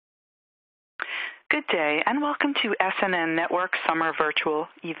Good day, and welcome to SNN.Network Summer Virtual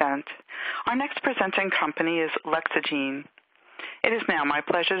Event. Our next presenting company is LexaGene. It is now my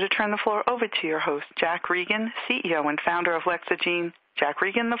pleasure to turn the floor over to your host, Jack Regan, CEO and founder of LexaGene. Jack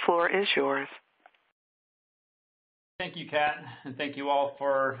Regan, the floor is yours. Thank you, Kat, and thank you all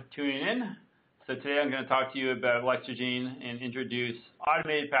for tuning in. So today I'm going to talk to you about LexaGene and introduce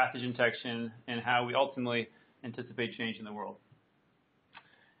automated pathogen detection and how we ultimately anticipate changing the world.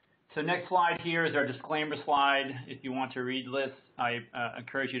 So next slide here is our disclaimer slide. If you want to read this, I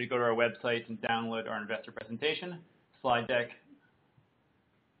encourage you to go to our website and download our investor presentation slide deck.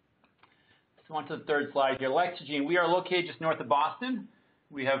 So on to the third slide here. LexaGene, we are located just north of Boston.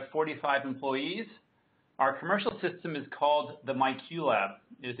 We have 45 employees. Our commercial system is called the MiQLab.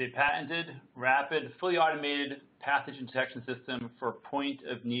 It is a patented, rapid, fully automated pathogen detection system for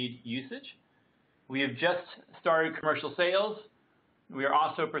point-of-need usage. We have just started commercial sales. We are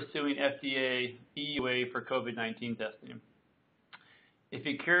also pursuing FDA EUA for COVID-19 testing. If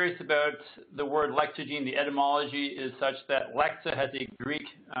you're curious about the word LexaGene, the etymology is such that Lexa has a Greek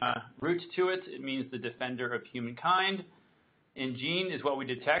root to it. It means the defender of humankind. And gene is what we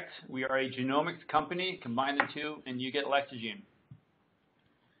detect. We are a genomics company. Combine the two, and you get LexaGene.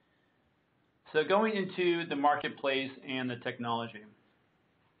 So going into the marketplace and the technology.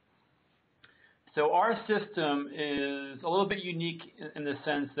 So our system is a little bit unique in the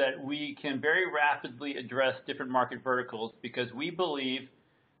sense that we can very rapidly address different market verticals because we believe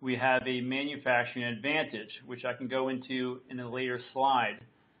we have a manufacturing advantage, which I can go into in a later slide.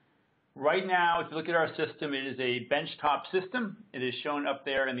 Right now, if you look at our system, it is a benchtop system. It is shown up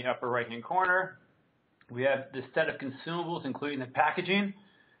there in the upper right-hand corner. We have this set of consumables, including the packaging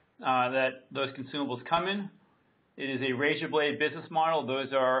that those consumables come in. It is a razor blade business model. Those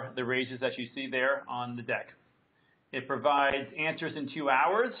are the razors that you see there on the deck. It provides answers in 2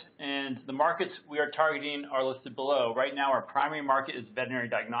 hours, and the markets we are targeting are listed below. Right now, our primary market is veterinary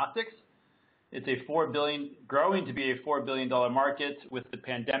diagnostics. It's a growing to be a $4 billion market. With the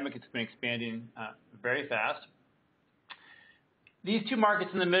pandemic, it's been expanding very fast. These two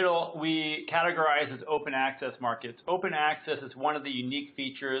markets in the middle, we categorize as open access markets. Open access is one of the unique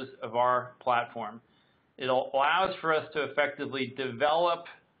features of our platform. It allows for us to effectively develop,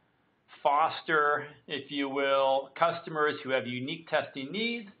 foster, if you will, customers who have unique testing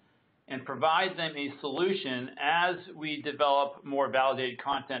needs and provide them a solution as we develop more validated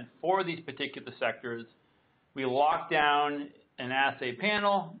content for these particular sectors. We lock down an assay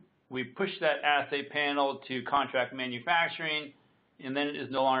panel, we push that assay panel to contract manufacturing, and then it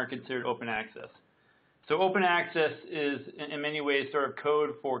is no longer considered open access. So open access is in many ways sort of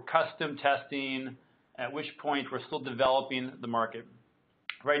code for custom testing, at which point we're still developing the market.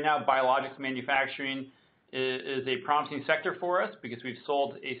 Right now, biologics manufacturing is a promising sector for us because we've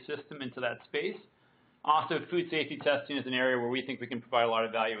sold a system into that space. Also, food safety testing is an area where we think we can provide a lot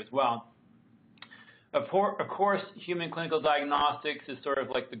of value as well. Of course, human clinical diagnostics is sort of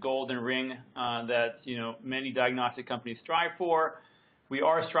like the golden ring that many diagnostic companies strive for. We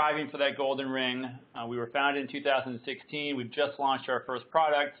are striving for that golden ring. We were founded in 2016. We've just launched our first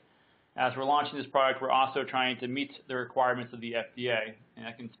product. As we're launching this product, we're also trying to meet the requirements of the FDA, and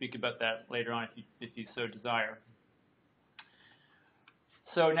I can speak about that later on if you so desire.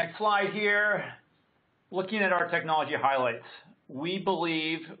 So next slide here, looking at our technology highlights. We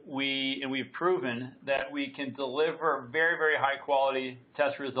believe we've proven that we can deliver very, very high quality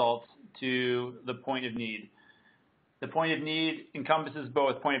test results to the point of need. The point of need encompasses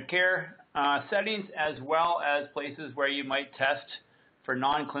both point of care settings as well as places where you might test for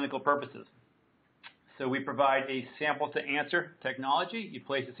non-clinical purposes. So we provide a sample to answer technology. You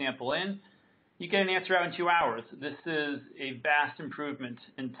place a sample in, you get an answer out in 2 hours. This is a vast improvement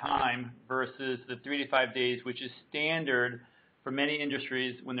in time versus the 3 to 5 days, which is standard for many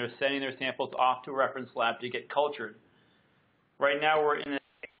industries when they're sending their samples off to a reference lab to get cultured. Right now we're in an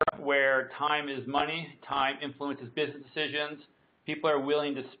era where time is money, time influences business decisions. People are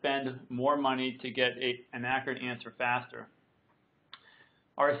willing to spend more money to get an accurate answer faster.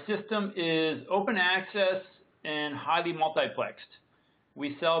 Our system is open access and highly multiplexed.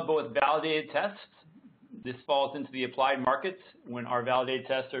 We sell both validated tests. This falls into the applied markets when our validated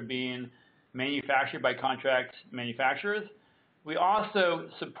tests are being manufactured by contract manufacturers. We also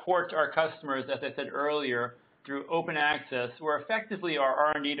support our customers, as I said earlier, through open access, where effectively our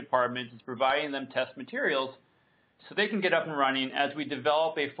R&D department is providing them test materials so they can get up and running as we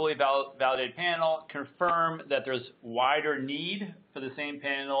develop a fully validated panel, confirm that there's wider need for the same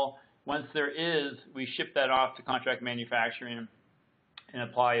panel. Once there is, we ship that off to contract manufacturing and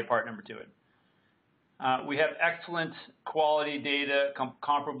apply a part number to it. We have excellent quality data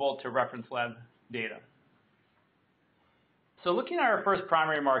comparable to reference lab data. So looking at our first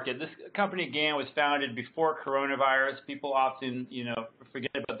primary market, this company, again, was founded before coronavirus. People often,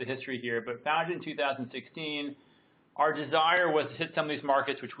 forget about the history here, but founded in 2016. Our desire was to hit some of these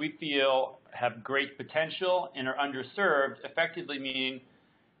markets which we feel have great potential and are underserved, effectively meaning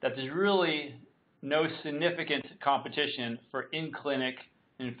that there's really no significant competition for in-clinic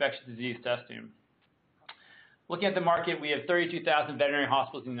and infectious disease testing. Looking at the market, we have 32,000 veterinary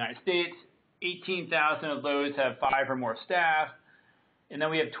hospitals in the United States. 18,000 of those have 5 or more staff. And then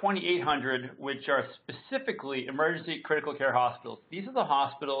we have 2,800, which are specifically emergency critical care hospitals. These are the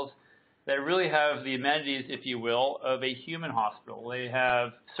hospitals that really have the amenities, if you will, of a human hospital. They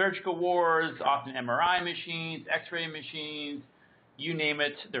have surgical wards, often MRI machines, X-ray machines, you name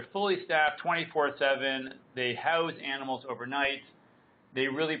it. They're fully staffed 24/7. They house animals overnight. They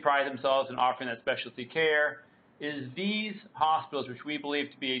really pride themselves in offering that specialty care. It is these hospitals which we believe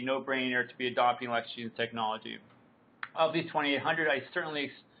to be a no-brainer to be adopting LexaGene's technology. Of these 2,800, I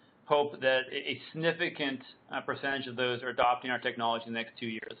certainly hope that a significant percentage of those are adopting our technology in the next 2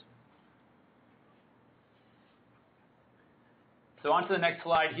 years. So on to the next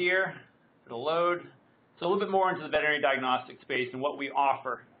slide here. It'll load. So a little bit more into the veterinary diagnostic space and what we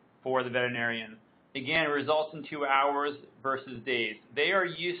offer for the veterinarian. Again, it results in 2 hours versus days. They are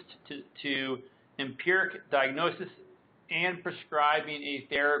used to empiric diagnosis and prescribing a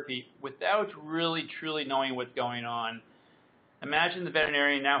therapy without really truly knowing what's going on. Imagine the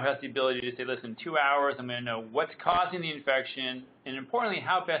veterinarian now has the ability to say, listen, 2 hours, I'm going to know what's causing the infection and importantly,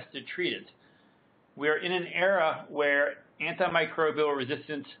 how best to treat it. We're in an era where antimicrobial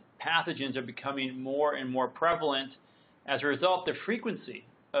resistant pathogens are becoming more and more prevalent. As a result, the frequency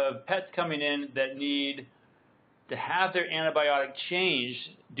of pets coming in that need to have their antibiotic changed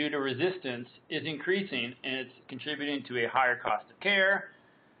due to resistance is increasing, and it's contributing to a higher cost of care.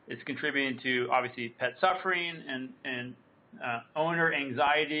 It's contributing to, obviously, pet suffering and owner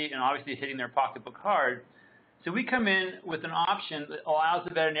anxiety and obviously hitting their pocketbook hard. So we come in with an option that allows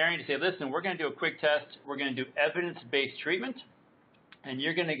the veterinarian to say, listen, we're going to do a quick test. We're going to do evidence-based treatment, and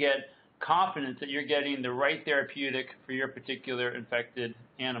you're going to get confidence that you're getting the right therapeutic for your particular infected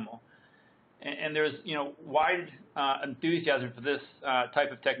animal. And there's wide enthusiasm for this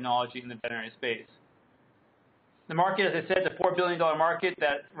type of technology in the veterinary space. The market, as I said, is a $4 billion market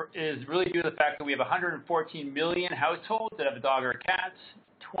that is really due to the fact that we have 114 million households that have a dog or a cat.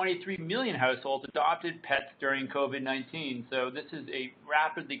 23 million households adopted pets during COVID-19. So this is a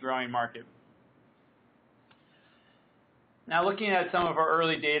rapidly growing market. Now looking at some of our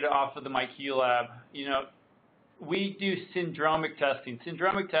early data off of the MiQLab, we do syndromic testing.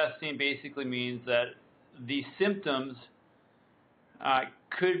 Syndromic testing basically means that the symptoms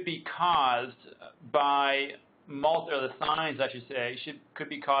could be caused by or the signs, I should say, could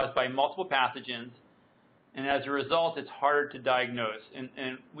be caused by multiple pathogens, and as a result, it's harder to diagnose.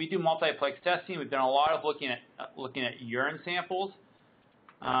 And we do multiplex testing. We've done a lot of looking at urine samples,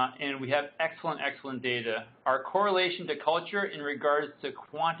 and we have excellent data. Our correlation to culture in regards to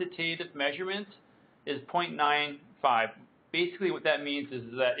quantitative measurements is 0.95. Basically what that means is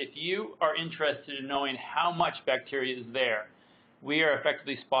that if you are interested in knowing how much bacteria is there, we are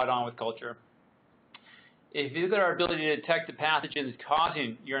effectively spot on with culture. If you look at our ability to detect the pathogens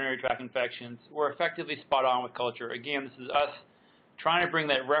causing urinary tract infections, we're effectively spot on with culture. Again, this is us trying to bring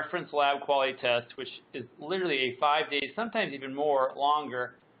that reference lab quality test, which is literally a 5 days, sometimes even more,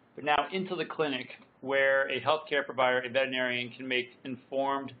 longer, but now into the clinic where a healthcare provider, a veterinarian, can make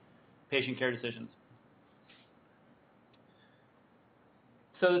informed patient care decisions.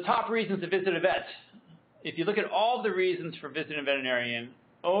 So the top reasons to visit a vet. If you look at all the reasons for visiting a veterinarian,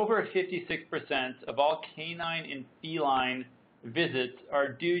 over 56% of all canine and feline visits are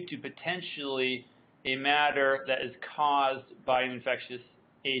due to potentially a matter that is caused by an infectious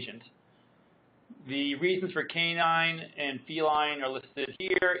agent. The reasons for canine and feline are listed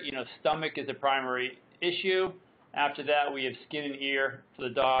here. Stomach is a primary issue. After that, we have skin and ear for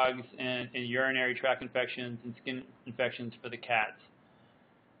the dogs and urinary tract infections and skin infections for the cats.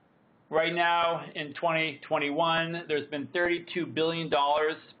 Right now, in 2021, there's been $32 billion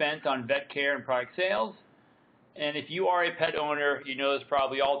spent on vet care and product sales. And if you are a pet owner, you know this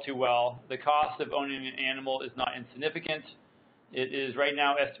probably all too well. The cost of owning an animal is not insignificant. It is right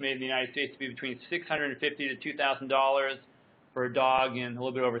now estimated in the United States to be between $650 to $2,000 for a dog and a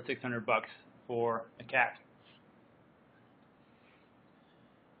little bit over $600 for a cat.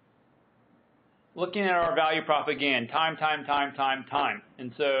 Looking at our value prop again, time.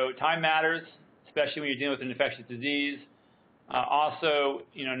 And so time matters, especially when you're dealing with an infectious disease. Also,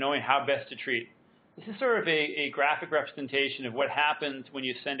 knowing how best to treat. This is sort of a graphic representation of what happens when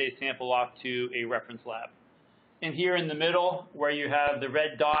you send a sample off to a reference lab. And here in the middle, where you have the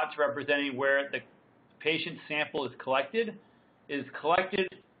red dots representing where the patient sample is collected,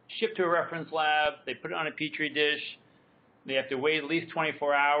 shipped to a reference lab, they put it on a petri dish, they have to wait at least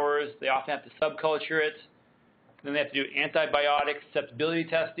 24 hours, they often have to subculture it, then they have to do antibiotic susceptibility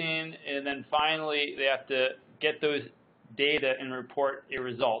testing, and then finally they have to get those data and report a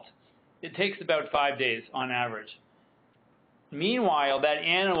result. It takes about 5 days on average. Meanwhile, that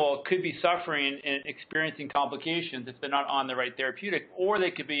animal could be suffering and experiencing complications if they're not on the right therapeutic, or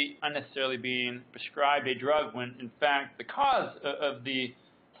they could be unnecessarily being prescribed a drug when, in fact, the cause of the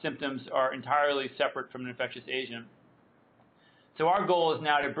symptoms are entirely separate from an infectious agent. So our goal is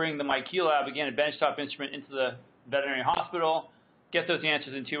now to bring the MiQLab, again, a benchtop instrument, into the veterinary hospital, get those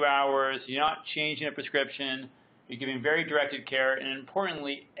answers in 2 hours. You're not changing a prescription. You're giving very directed care and,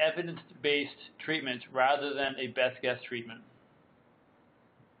 importantly, evidence-based treatment rather than a best-guess treatment.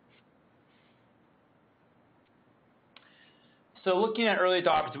 So looking at early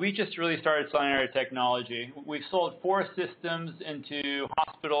adopters, we just really started selling our technology. We've sold 4 systems into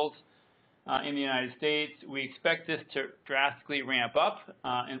hospitals in the United States. We expect this to drastically ramp up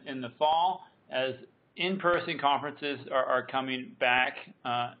in the fall as in-person conferences are coming back,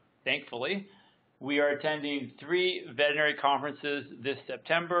 thankfully. We are attending 3 veterinary conferences this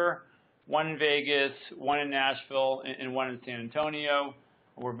September, 1 in Vegas, 1 in Nashville, and 1 in San Antonio.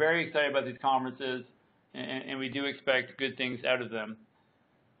 We're very excited about these conferences, and we do expect good things out of them.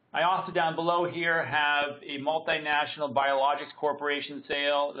 I also down below here have a multinational biologics corporation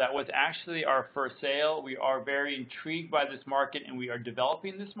sale. That was actually our first sale. We are very intrigued by this market, and we are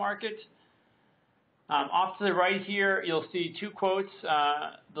developing this market. Off to the right here, you'll see 2 quotes.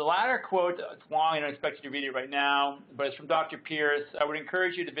 The latter quote, it's long, I don't expect you to read it right now, but it's from Dr. Pierce. I would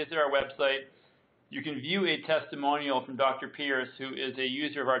encourage you to visit our website. You can view a testimonial from Dr. Pierce, who is a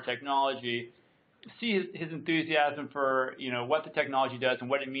user of our technology, see his enthusiasm for what the technology does and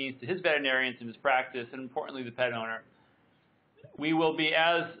what it means to his veterinarians in his practice, and importantly, the pet owner. We will be,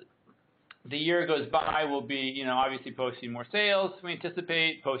 as the year goes by, we'll be obviously posting more sales. We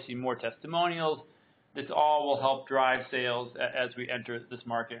anticipate posting more testimonials. This all will help drive sales as we enter this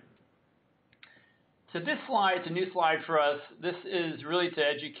market. So this slide, it's a new slide for us. This is really to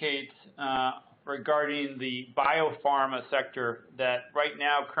educate regarding the biopharma sector that right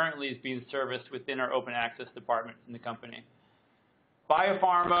now currently is being serviced within our open access department in the company.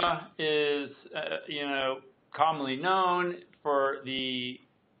 Biopharma is, commonly known for the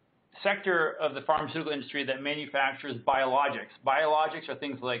sector of the pharmaceutical industry that manufactures biologics. Biologics are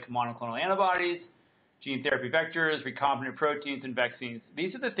things like monoclonal antibodies, gene therapy vectors, recombinant proteins, and vaccines.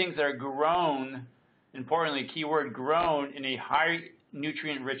 These are the things that are grown, importantly, keyword grown, in a high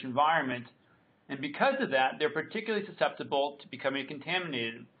nutrient-rich environment. And because of that, they're particularly susceptible to becoming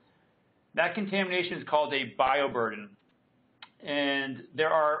contaminated. That contamination is called a bioburden. And there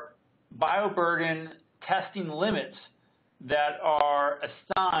are bioburden testing limits that are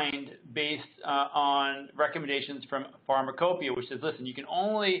assigned based on recommendations from Pharmacopoeia, which says, listen, you can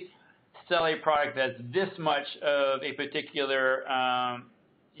only sell a product that's this much of a particular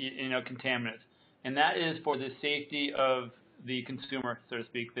contaminant, and that is for the safety of the consumer, so to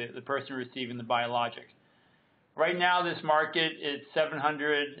speak, the person receiving the biologic. Right now, this market is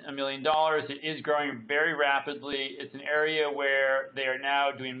 $700 million. It is growing very rapidly. It's an area where they are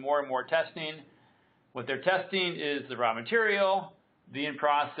now doing more and more testing. What they're testing is the raw material, the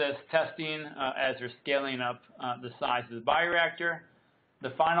in-process testing as they're scaling up the size of the bioreactor,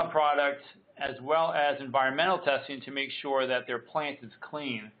 the final product, as well as environmental testing to make sure that their plant is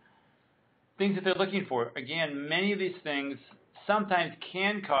clean. Things that they're looking for. Again, many of these things sometimes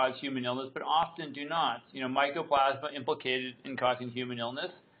can cause human illness, but often do not. Mycoplasma implicated in causing human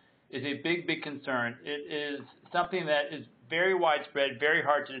illness is a big, big concern. It is something that is very widespread, very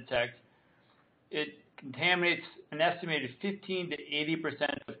hard to detect. It contaminates an estimated 15 to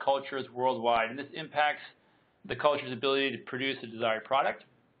 80% of cultures worldwide, and this impacts the culture's ability to produce a desired product.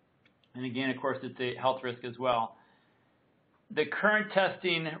 And again, of course, it's a health risk as well. The current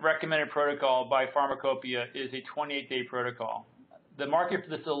testing recommended protocol by Pharmacopoeia is a 28-day protocol. The market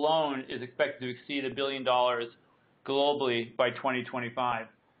for this alone is expected to exceed $1 billion globally by 2025.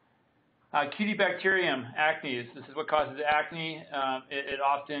 Cutibacterium acnes, this is what causes acne. It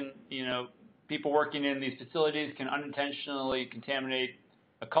often, people working in these facilities can unintentionally contaminate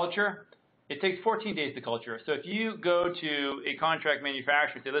a culture. It takes 14 days to culture. So if you go to a contract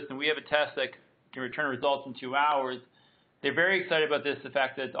manufacturer and say, listen, we have a test that can return results in 2 hours, they're very excited about this, the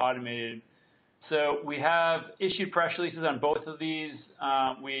fact that it's automated. So we have issued press releases on both of these.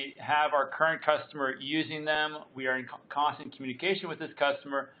 We have our current customer using them. We are in constant communication with this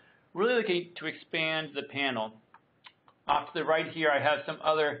customer, really looking to expand the panel. Off to the right here, I have some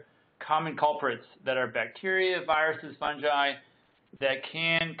other common culprits that are bacteria, viruses, fungi that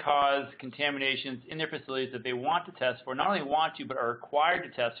can cause contaminations in their facilities that they want to test for, not only want to, but are required to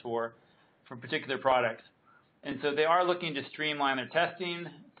test for particular products. And so they are looking to streamline their testing,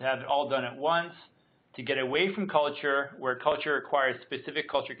 to have it all done at once, to get away from culture, where culture requires specific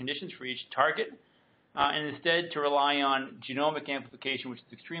culture conditions for each target, and instead to rely on genomic amplification, which is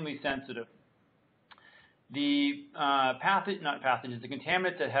extremely sensitive. The the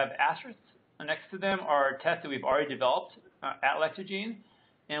contaminants that have asterisks next to them are tests that we've already developed at LexaGene,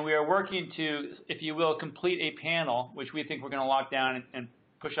 and we are working to, if you will, complete a panel, which we think we're going to lock down and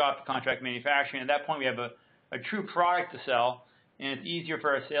push off to contract manufacturing. At that point, we have a true product to sell, and it's easier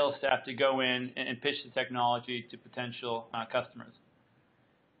for our sales staff to go in and pitch the technology to potential customers.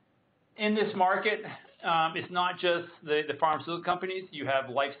 In this market, it's not just the pharmaceutical companies. You have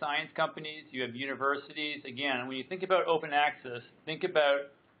life science companies. You have universities. Again, when you think about open access, think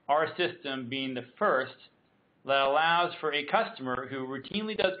about our system being the first that allows for a customer who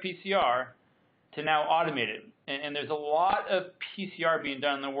routinely does PCR to now automate it. And there's a lot of PCR being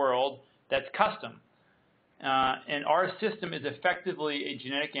done in the world that's custom. And our system is effectively a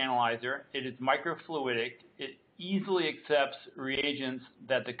genetic analyzer. It is microfluidic. It easily accepts reagents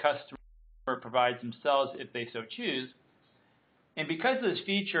that the customer provides themselves if they so choose. And because of this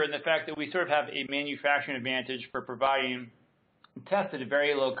feature and the fact that we sort of have a manufacturing advantage for providing tests at a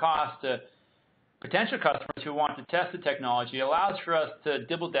very low cost to potential customers who want to test the technology, it allows for us to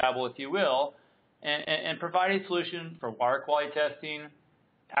dibble-dabble, if you will, and provide a solution for water quality testing,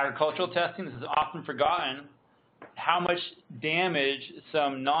 agricultural testing. This is often forgotten, how much damage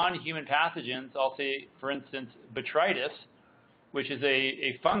some non-human pathogens, I'll say, for instance, botrytis, which is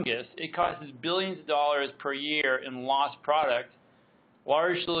a fungus, it causes billions of dollars per year in lost product,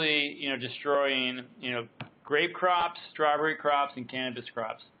 largely, destroying, grape crops, strawberry crops, and cannabis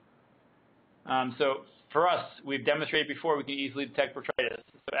crops. So for us, we've demonstrated before we can easily detect botrytis.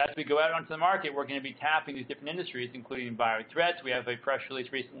 So as we go out onto the market, we're going to be tapping these different industries, including biothreats. We have a press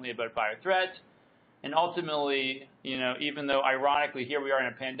release recently about biothreats. And ultimately, even though ironically here we are in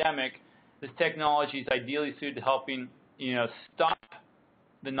a pandemic, this technology is ideally suited to helping, stop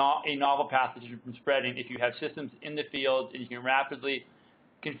a novel pathogen from spreading if you have systems in the field and you can rapidly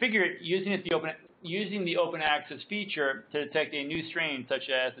configure it using the open access feature to detect a new strain such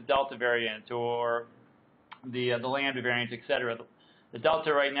as the Delta variant or the Lambda variant, etc. The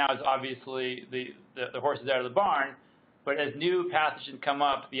Delta right now is obviously the horses out of the barn, but as new pathogens come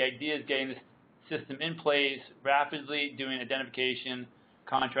up, the idea is getting this system in place, rapidly doing identification,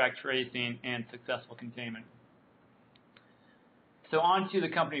 contract tracing, and successful containment. So on to the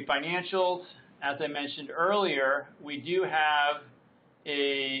company financials. As I mentioned earlier, we do have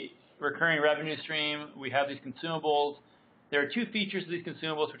a recurring revenue stream. We have these consumables. There are two features of these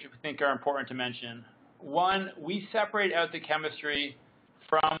consumables which we think are important to mention. One, we separate out the chemistry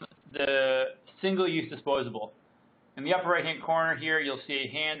from the single-use disposable. In the upper right-hand corner here, you'll see a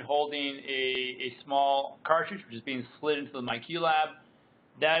hand holding a small cartridge, which is being slid into the MiQLab.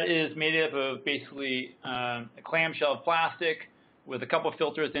 That is made up of basically a clamshell of plastic with a couple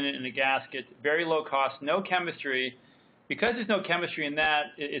filters in it and a gasket. Very low cost, no chemistry. Because there's no chemistry in that,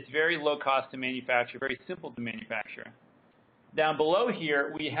 it's very low cost to manufacture, very simple to manufacture. Down below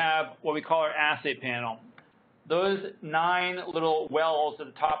here, we have what we call our assay panel. Those 9 little wells at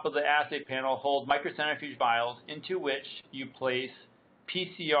the top of the assay panel hold microcentrifuge vials into which you place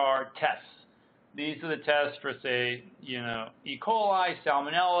PCR tests. These are the tests for, say, E. coli,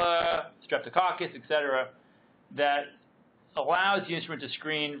 salmonella, streptococcus, etc., that allows the instrument to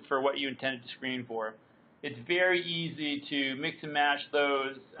screen for what you intended to screen for. It's very easy to mix and match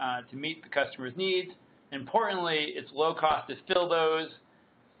those to meet the customer's needs. Importantly, it's low cost to fill those,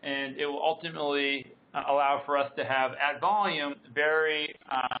 and it will ultimately allow for us to have, at volume, very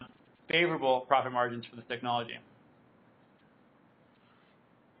favorable profit margins for this technology.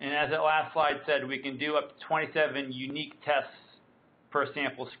 And as that last slide said, we can do up to 27 unique tests per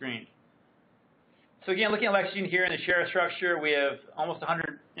sample screen. So again, looking at LexaGene here in the share structure, we have almost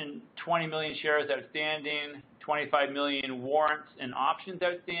 120 million shares outstanding, 25 million warrants and options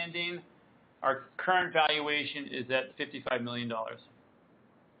outstanding. Our current valuation is at $55 million.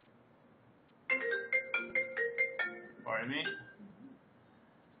 Pardon me.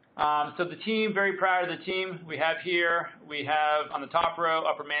 So the team, very proud of the team we have here. We have on the top row,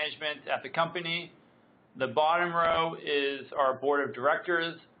 upper management at the company. The bottom row is our board of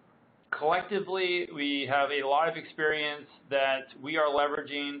directors. Collectively, we have a lot of experience that we are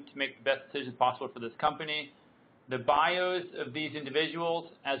leveraging to make the best decisions possible for this company. The bios of these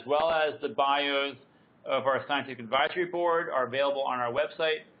individuals, as well as the bios of our scientific advisory board, are available on our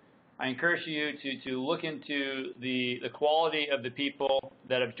website. I encourage you to look into the quality of the people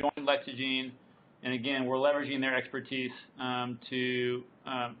that have joined LexaGene. And again, we're leveraging their expertise to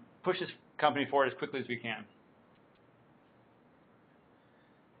push this company forward as quickly as we can.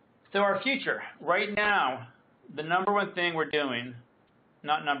 So our future, right now, the number one thing we're doing,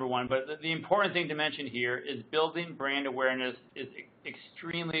 not number one, but the important thing to mention here is building brand awareness is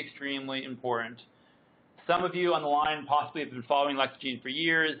extremely, extremely important. Some of you on the line possibly have been following LexaGene for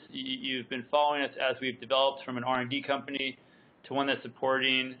years. You've been following us as we've developed from an R&D company to one that's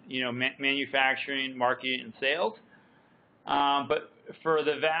supporting, manufacturing, marketing, and sales. But for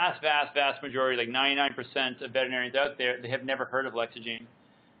the vast, vast, vast majority, like 99% of veterinarians out there, they have never heard of LexaGene.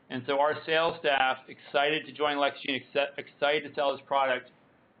 And so our sales staff, excited to join LexaGene, excited to sell this product,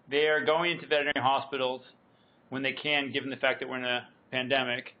 they are going into veterinary hospitals when they can, given the fact that we're in a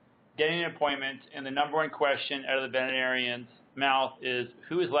pandemic, getting an appointment, and the number one question out of the veterinarian's mouth is,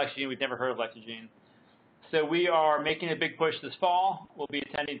 who is LexaGene? We've never heard of LexaGene. So we are making a big push this fall. We'll be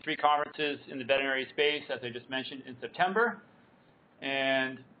attending 3 conferences in the veterinary space, as I just mentioned, in September.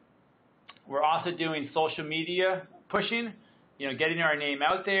 And we're also doing social media pushing, getting our name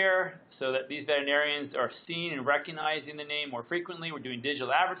out there so that these veterinarians are seeing and recognizing the name more frequently. We're doing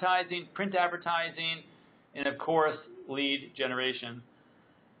digital advertising, print advertising, and of course, lead generation.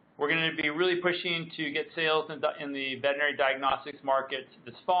 We're going to be really pushing to get sales in the veterinary diagnostics market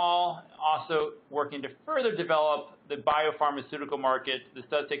this fall, also working to further develop the biopharmaceutical market. This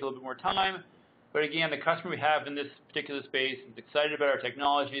does take a little bit more time, but again, the customer we have in this particular space is excited about our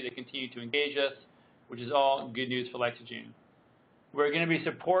technology. They continue to engage us, which is all good news for LexaGene. We're going to be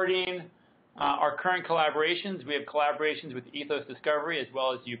supporting our current collaborations. We have collaborations with Ethos Discovery as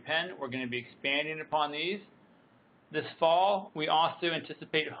well as UPenn. We're going to be expanding upon these. This fall, we also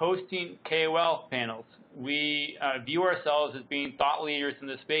anticipate hosting KOL panels. We view ourselves as being thought leaders in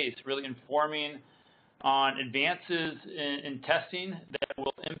this space, really informing on advances in testing that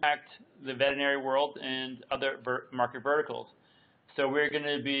will impact the veterinary world and other market verticals. So we're going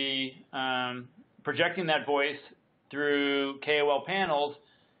to be projecting that voice through KOL panels,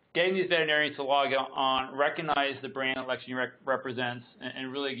 getting these veterinarians to log on, recognize the brand that LexaGene represents,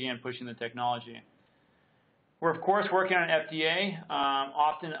 and really, again, pushing the technology. We're, of course, working on FDA.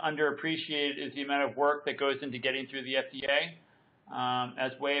 Often underappreciated is the amount of work that goes into getting through the FDA.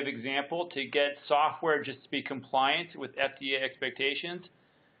 As way of example, to get software just to be compliant with FDA expectations,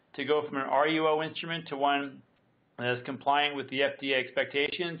 to go from an RUO instrument to one that is compliant with the FDA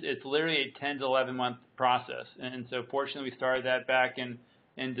expectations, it's literally a 10 to 11 month process. And so fortunately, we started that back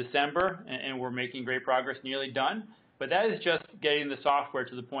in December, and we're making great progress, nearly done. But that is just getting the software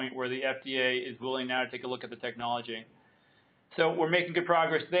to the point where the FDA is willing now to take a look at the technology. So we're making good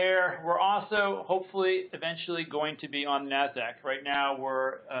progress there. We're also hopefully eventually going to be on NASDAQ. Right now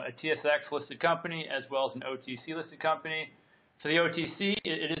we're a TSX listed company as well as an OTC listed company. For the OTC,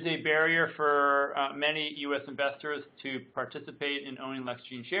 it is a barrier for many U.S. investors to participate in owning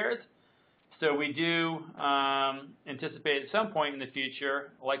LexaGene shares. So we do anticipate at some point in the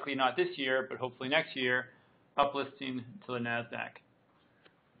future, likely not this year, but hopefully next year, uplisting to the NASDAQ.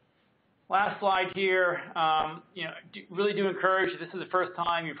 Last slide here. Really do encourage, if this is the first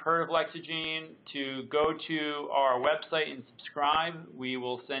time you've heard of LexaGene, to go to our website and subscribe. We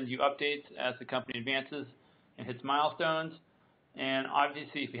will send you updates as the company advances and hits milestones. And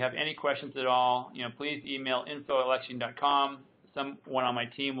obviously, if you have any questions at all, please email info@lexagene.com. Someone on my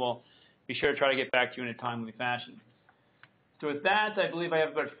team will be sure to try to get back to you in a timely fashion. So with that, I believe I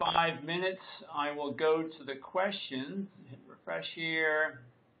have about 5 minutes. I will go to the questions. Hit refresh here.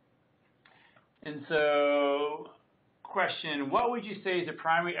 And so, question, what would you say is the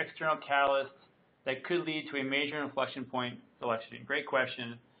primary external catalyst that could lead to a major inflection point for LexaGene? Great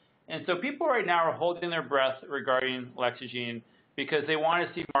question. And so people right now are holding their breath regarding LexaGene because they want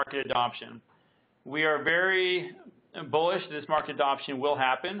to see market adoption. We are very bullish this market adoption will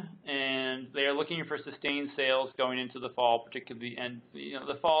happen, and they are looking for sustained sales going into the fall, particularly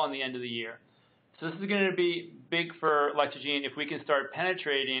the fall and the end of the year. So this is going to be big for LexaGene if we can start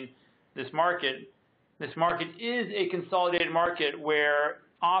penetrating this market. This market is a consolidated market where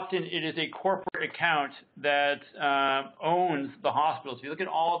often it is a corporate account that owns the hospitals. If you look at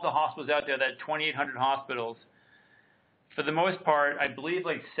all of the hospitals out there, that 2,800 hospitals, for the most part, I believe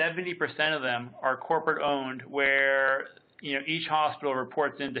like 70% of them are corporate owned, where each hospital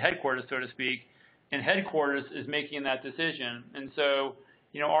reports into headquarters, so to speak, and headquarters is making that decision. And so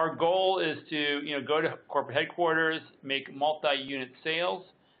Our goal is to, go to corporate headquarters, make multi-unit sales.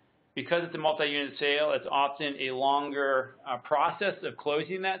 Because it's a multi-unit sale, it's often a longer process of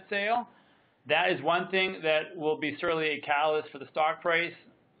closing that sale. That is one thing that will be certainly a catalyst for the stock price.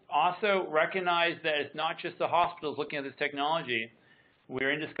 Also recognize that it's not just the hospitals looking at this technology.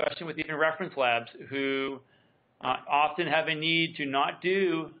 We're in discussion with even reference labs who often have a need to not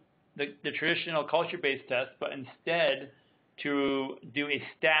do the traditional culture-based test, but instead to do a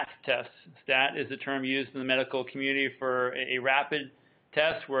STAT test. STAT is the term used in the medical community for a rapid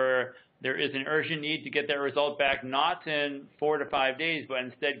test where there is an urgent need to get that result back not in 4 to 5 days, but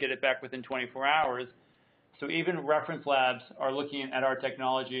instead get it back within 24 hours. So even reference labs are looking at our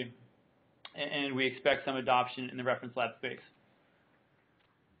technology, and we expect some adoption in the reference lab space.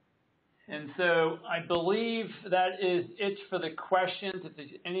 And so I believe that is it for the questions. If there's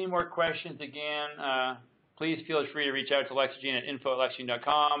any more questions, again, please feel free to reach out to LexaGene at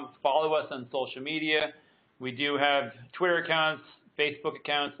info@LexaGene.com. Follow us on social media. We do have Twitter accounts, Facebook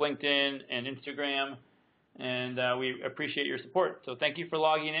accounts, LinkedIn, and Instagram, and we appreciate your support. So thank you for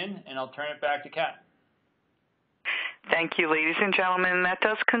logging in, and I'll turn it back to Kat. Thank you, ladies and gentlemen. That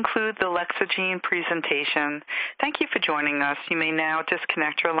does conclude the LexaGene presentation. Thank you for joining us. You may now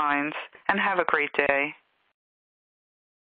disconnect your lines, and have a great day.